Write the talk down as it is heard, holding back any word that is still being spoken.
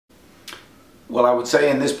Well, I would say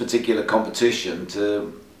in this particular competition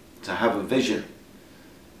to have a vision,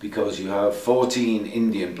 because you have 14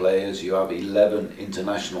 Indian players, you have 11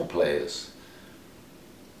 international players.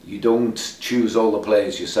 You don't choose all the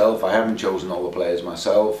players yourself. I haven't chosen all the players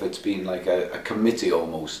myself. It's been like a committee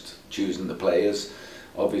almost, choosing the players.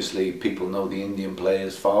 Obviously people know the Indian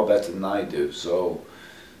players far better than I do, so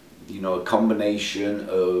you know, a combination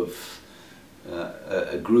of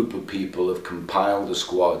a group of people have compiled a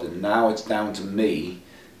squad, and now it's down to me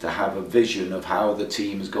to have a vision of how the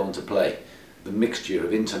team is going to play. The mixture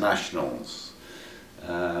of internationals.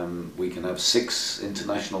 We can have 6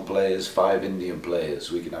 international players, 5 Indian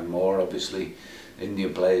players. We can have more, obviously,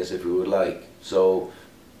 Indian players if we would like. So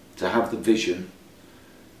to have the vision,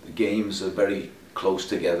 the games are very close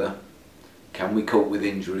together. Can we cope with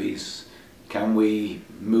injuries? Can we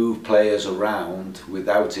move players around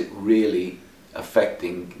without it really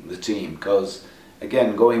affecting the team? Because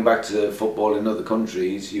again, going back to football in other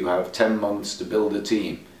countries, you have 10 months to build a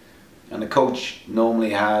team, and a coach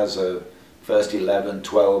normally has a first 11,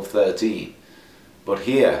 12, 13, but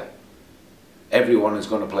here everyone is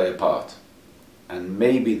going to play a part, and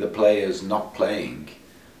maybe the players not playing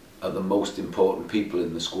are the most important people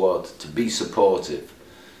in the squad, to be supportive,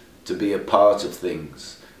 to be a part of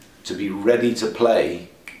things, to be ready to play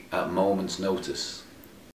at moment's notice.